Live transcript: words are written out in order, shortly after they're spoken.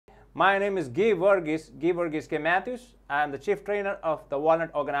My name is Geevarghese K Mathews. I am the Chief Trainer of the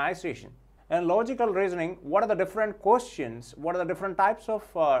Walnut organization. In logical reasoning, what are the different questions? What are the different types of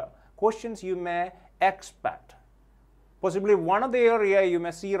questions you may expect? Possibly one of the area you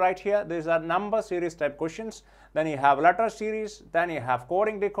may see right here, these are number series type questions. Then you have letter series, then you have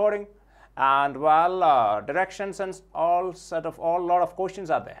coding, decoding, and directions and lot of questions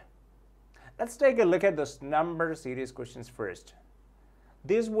are there. Let's take a look at this number series questions first.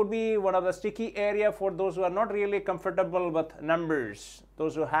 This would be one of the sticky area for those who are not really comfortable with numbers,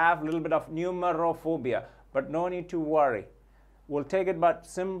 those who have a little bit of numerophobia, but no need to worry. We'll take it but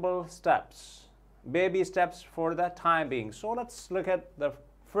simple steps, baby steps for the time being. So let's look at the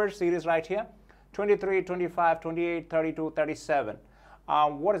first series right here, 23, 25, 28, 32, 37.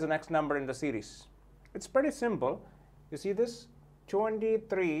 What is the next number in the series? It's pretty simple. You see this?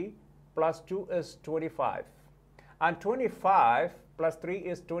 23 plus 2 is 25. And 25 plus 3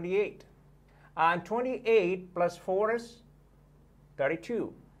 is 28. And 28 plus 4 is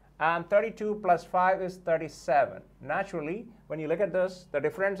 32. And 32 plus 5 is 37. Naturally, when you look at this, the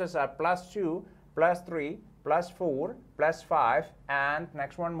differences are plus 2, plus 3, plus 4, plus 5, and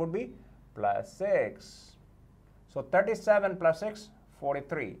next one would be plus 6. So 37 plus 6,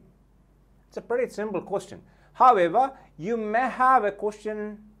 43. It's a pretty simple question. However, you may have a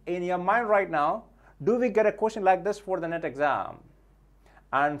question in your mind right now. Do we get a question like this for the NET exam?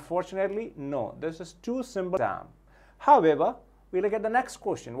 Unfortunately, no. This is too simple exam. However, we look at the next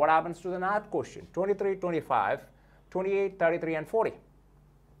question. What happens to the NAT question? 23, 25, 28, 33, and 40.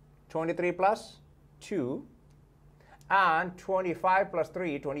 23 plus 2 and 25 plus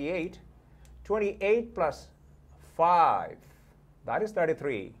 3, 28. 28 plus 5, that is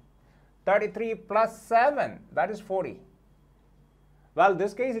 33. 33 plus 7, that is 40. Well, in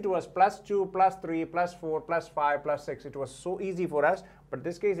this case, it was plus 2, plus 3, plus 4, plus 5, plus 6. It was so easy for us. But in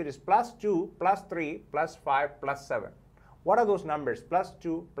this case, it is plus 2, plus 3, plus 5, plus 7. What are those numbers? Plus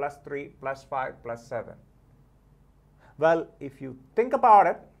 2, plus 3, plus 5, plus 7. Well, if you think about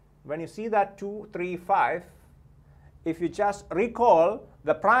it, when you see that 2, 3, 5, if you just recall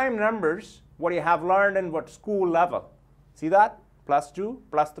the prime numbers, what you have learned in what school level. See that? Plus 2,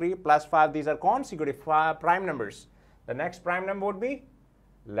 plus 3, plus 5. These are consecutive prime numbers. The next prime number would be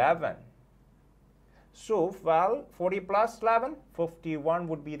 11. So, well, 40 plus 11, 51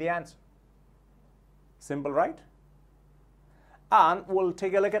 would be the answer. Simple, right? And we'll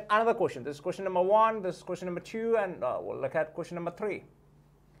take a look at another question. This is question number 1, this is question number 2, and we'll look at question number 3.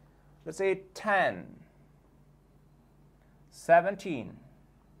 Let's say 10, 17,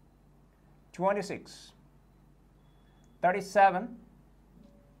 26, 37,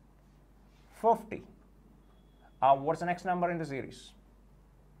 50. What's the next number in the series?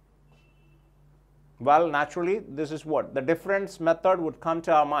 Well, naturally, this is what? The difference method would come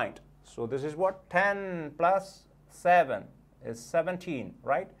to our mind. So this is what? 10 plus 7 is 17,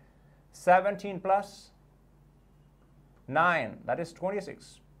 right? 17 plus 9, that is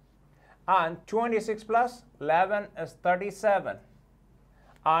 26. And 26 plus 11 is 37.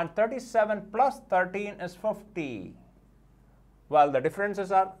 And 37 plus 13 is 50. Well, the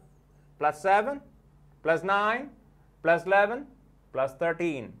differences are plus 7, plus 9, plus 11, plus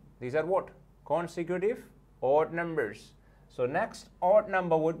 13. These are what? Consecutive odd numbers. So next odd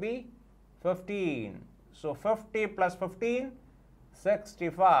number would be 15. So 50 plus 15,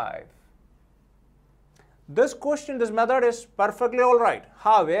 65. This question, this method is perfectly all right.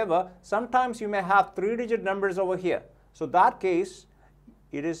 However, sometimes you may have 3-digit numbers over here. So that case,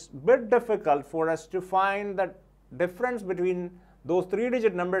 it is a bit difficult for us to find the difference between those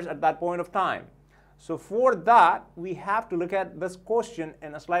 3-digit numbers at that point of time. So for that, we have to look at this question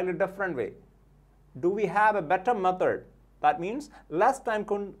in a slightly different way. Do we have a better method? That means less time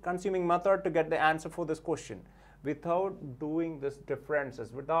consuming method to get the answer for this question without doing these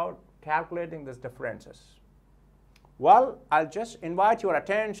differences, without calculating these differences. Well, I'll just invite your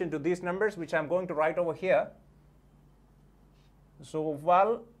attention to these numbers which I'm going to write over here. So,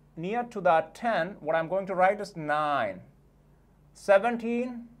 well, near to that 10, what I'm going to write is 9.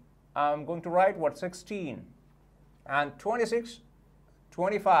 17, I'm going to write what? 16. And 26,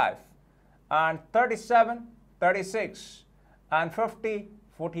 25. And 37, 36. And 50,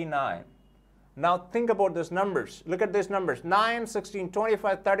 49. Now think about these numbers. Look at these numbers. 9, 16,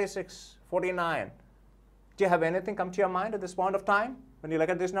 25, 36, 49. Do you have anything come to your mind at this point of time when you look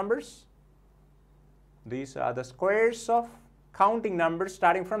at these numbers? These are the squares of counting numbers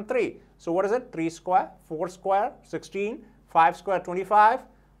starting from 3. So what is it? 3 square, 4 square, 16, 5 square, 25,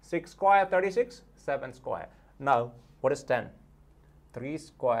 6 square, 36, 7 square. Now, what is 10? 3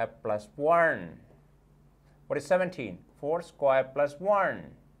 square plus 1. What is 17? 4 square plus 1.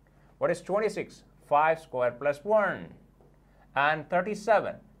 What is 26? 5 square plus 1. And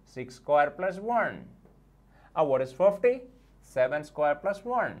 37? 6 square plus 1. What is 50? 7 square plus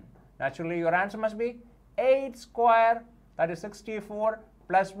 1. Naturally, your answer must be 8 square, that is 64,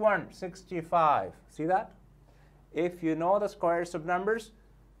 plus 1, 65. See that? If you know the squares of numbers,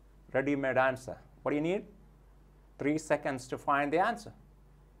 ready-made answer. What do you need? 3 seconds to find the answer.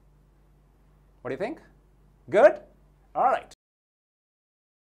 What do you think? Good? All right.